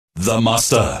The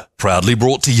Muster, proudly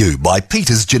brought to you by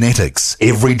Peters Genetics.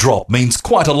 Every drop means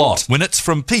quite a lot when it's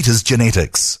from Peters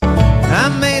Genetics.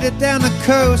 I made it down the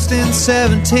coast in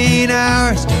 17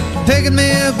 hours, picking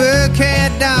me a bouquet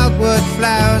of dogwood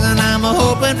flowers, and I'm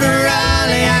hoping for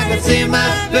Raleigh I can see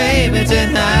my baby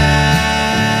tonight.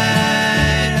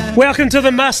 Welcome to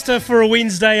the Muster for a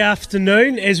Wednesday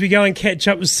afternoon as we go and catch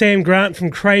up with Sam Grant from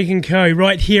Craig & Co.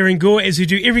 right here in Gore, as we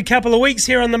do every couple of weeks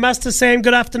here on the Muster. Sam,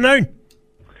 good afternoon.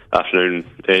 Afternoon,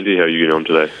 Andy. How are you getting on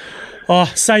today? Oh,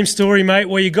 same story, mate.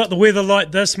 Well, you got the weather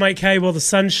like this, make hay while the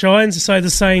sun shines, so the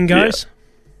saying goes.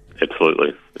 Yeah,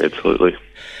 absolutely.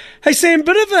 Hey, Sam,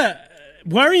 bit of a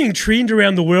worrying trend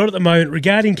around the world at the moment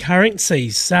regarding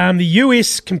currencies. The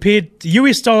US compared the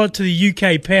US dollar to the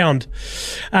UK pound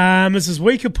is as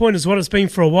weak a point as what it's been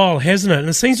for a while, hasn't it? And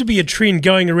it seems to be a trend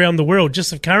going around the world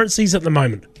just of currencies at the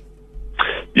moment.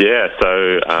 Yeah,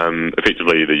 so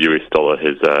effectively the US dollar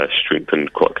has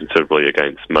strengthened quite considerably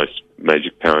against most major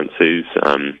currencies.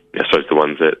 I suppose the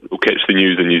ones that will catch the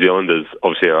news in New Zealand is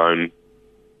obviously our own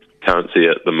currency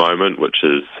at the moment, which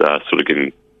is sort of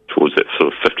getting towards that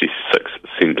sort of 56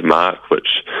 cent mark,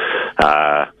 which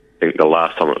I think the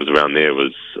last time it was around there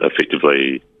was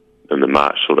effectively in the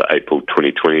March or the April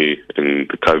 2020 when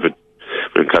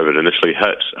COVID initially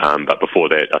hit. But before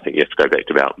that, I think you have to go back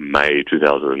to about May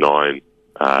 2009.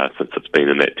 Since it's been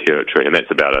in that territory, and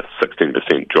that's about a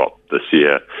 16% drop this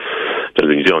year to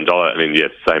the New Zealand dollar. I mean,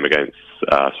 same against,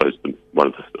 I suppose,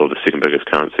 the second biggest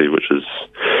currency, which is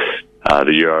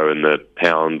the euro and the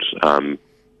pound.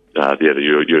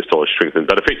 The US dollar strengthened,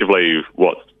 but effectively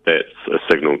what that's a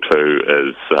signal to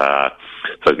is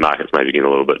those markets maybe getting a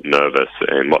little bit nervous,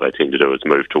 and what they tend to do is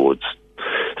move towards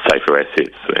safer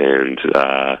assets, and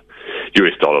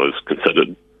US dollar is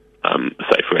considered a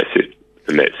safer asset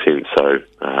in that sense, so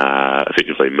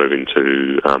effectively moving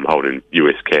to holding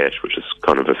US cash, which has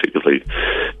kind of effectively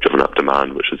driven up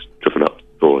demand, which has driven up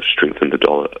or strengthened the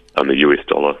dollar and the US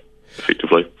dollar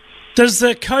effectively. Does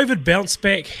the COVID bounce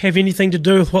back have anything to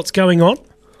do with what's going on?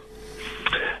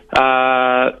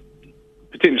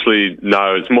 Potentially,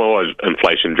 no. It's more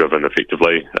inflation driven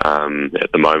effectively.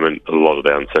 At the moment, a lot of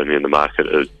the uncertainty in the market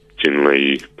is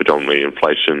generally predominantly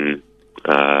inflation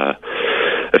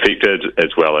affected,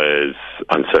 as well as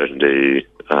uncertainty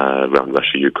around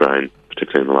Russia-Ukraine,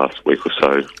 particularly in the last week or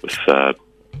so, with a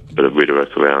bit of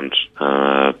rhetoric around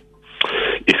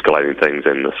escalating things,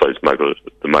 and I suppose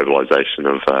the mobilisation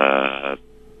of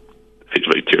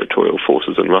effectively territorial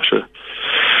forces in Russia.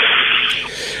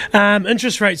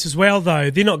 Interest rates as well, though,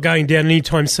 they're not going down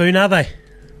anytime soon, are they?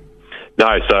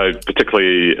 No, so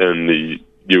particularly in the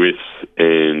US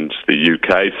and the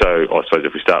UK. So I suppose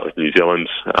if we start with New Zealand,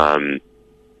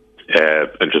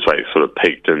 interest rates sort of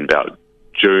peaked in about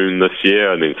June this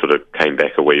year, and then sort of came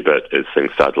back a wee bit as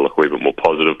things started to look a wee bit more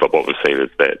positive. But what we've seen is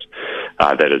that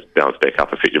that has bounced back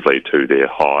up effectively to their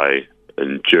high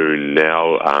in June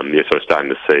now. So we're starting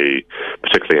to see,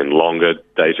 particularly in longer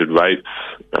dated rates,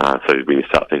 so when you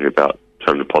start thinking about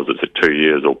term deposits at 2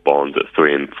 years or bonds at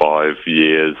 3 and 5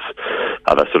 years,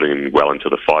 they're sort of well into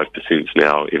the 5%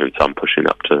 now, even some pushing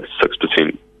up to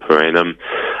 6% per annum.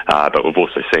 But we've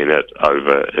also seen it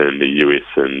over in the US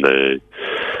and the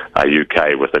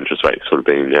UK, with interest rates sort of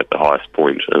being at the highest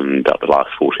point in about the last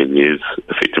 14 years,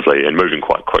 effectively, and moving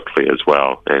quite quickly as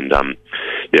well. And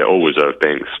all reserve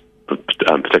banks,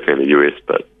 particularly in the US,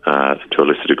 but to a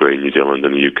lesser degree in New Zealand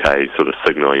and the UK, sort of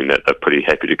signalling that they're pretty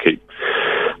happy to keep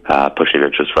pushing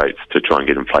interest rates to try and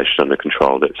get inflation under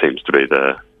control. That seems to be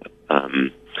the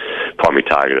primary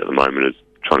target at the moment, is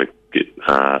trying to get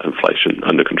inflation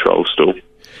under control still.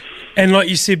 And like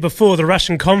you said before, the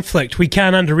Russian conflict, we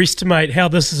can't underestimate how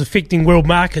this is affecting world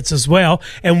markets as well,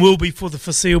 and will be for the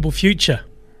foreseeable future.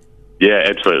 Yeah,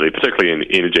 absolutely, particularly in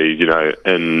energy. You know,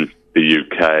 in the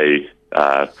UK,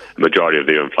 the majority of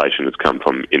their inflation has come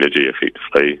from energy,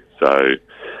 effectively. So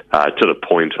to the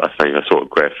point, I think I saw a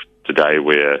graph today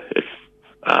where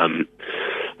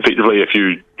effectively if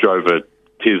you drove a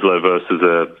Tesla versus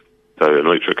an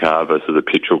electric car versus a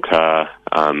petrol car,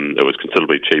 it was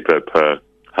considerably cheaper per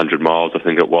 100 miles, I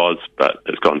think it was, but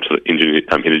it's gone to energy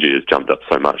has jumped up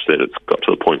so much that it's got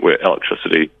to the point where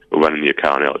electricity, or running your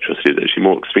car on electricity, is actually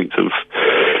more expensive.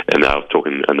 And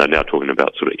they're now talking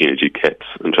about sort of energy caps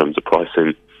in terms of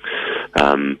pricing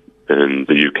in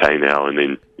the UK now. And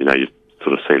then, you know, you've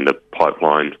sort of seen the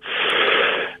pipeline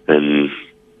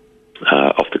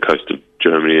off the coast of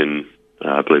Germany and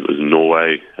I believe it was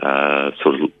Norway,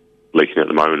 sort of leaking at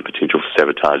the moment, potential for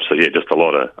sabotage. So, yeah, just a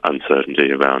lot of uncertainty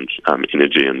around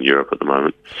energy in Europe at the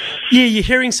moment. Yeah, you're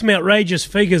hearing some outrageous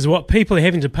figures, what people are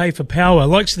having to pay for power,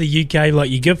 like to the UK, like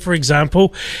you give, for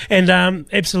example, and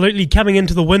absolutely coming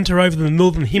into the winter over the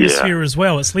Northern Hemisphere as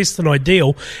well. It's less than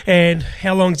ideal. And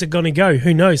how long's it going to go?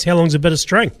 Who knows? How long's a bit of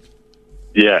string?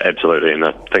 Yeah, absolutely. And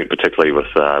I think particularly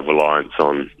with reliance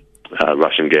on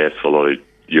Russian gas for a lot of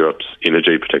Europe's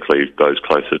energy, particularly those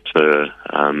closer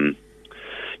to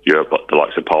Europe, the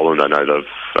likes of Poland. I know they've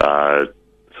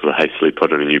sort of hastily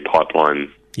put in a new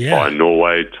pipeline by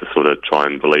Norway to sort of try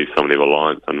and relieve some of their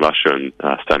reliance on Russia, and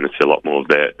starting to see a lot more of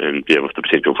that, and with the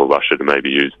potential for Russia to maybe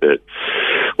use that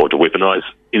or to weaponise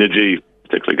energy,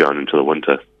 particularly going into the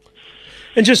winter.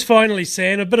 And just finally,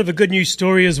 Sam, a bit of a good news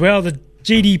story as well. The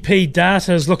GDP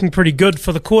data is looking pretty good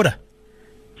for the quarter.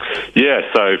 Yeah,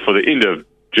 so for the end of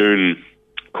June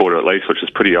quarter at least, which is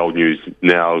pretty old news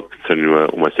now, considering we're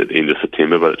almost at the end of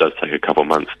September, but it does take a couple of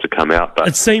months to come out. But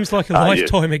it seems like a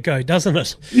lifetime ago, doesn't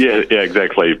it? Yeah,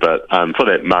 exactly. But for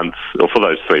that month, or for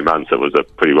those 3 months, it was a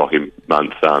pretty rocky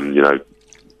month.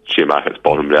 Share markets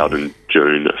bottomed out in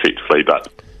June, effectively, but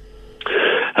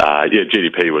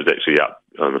GDP was actually up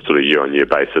on a sort of year-on-year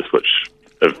basis, which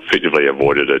effectively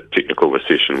avoided a technical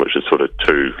recession, which is sort of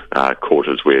two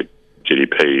quarters where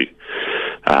GDP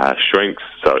shrinks.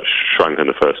 So it shrunk in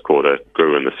the first quarter,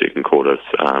 grew in the second quarter,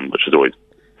 which is always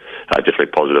definitely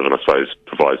positive, and I suppose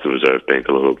provides the Reserve Bank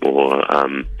a little bit more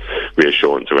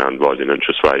reassurance around rising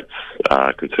interest rates,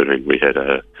 considering we had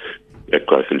a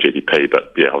growth in GDP.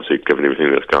 But yeah, obviously, given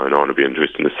everything that's going on, it'll be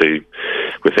interesting to see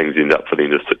where things end up for the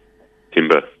end of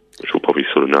September, which we'll probably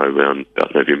sort of know around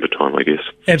about November time, I guess.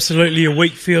 Absolutely. A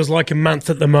week feels like a month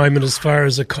at the moment as far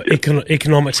as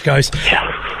economics goes.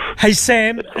 Yeah. Hey,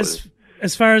 Sam, as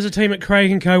far as the team at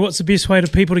Craig & Co., what's the best way for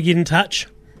people to get in touch?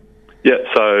 Yeah,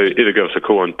 so either give us a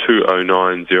call on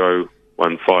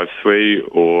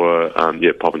 209-0153 or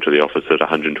pop into the office at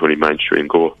 120 Main Street in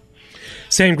Gore.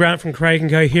 Sam Grant from Craig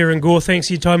 & Co. here in Gore. Thanks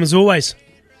for your time as always.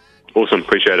 Awesome.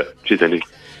 Appreciate it. Cheers, Andy.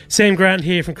 Sam Grant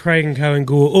here from Craig & Co. in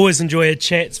Gore. Always enjoy a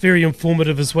chat. It's very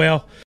informative as well.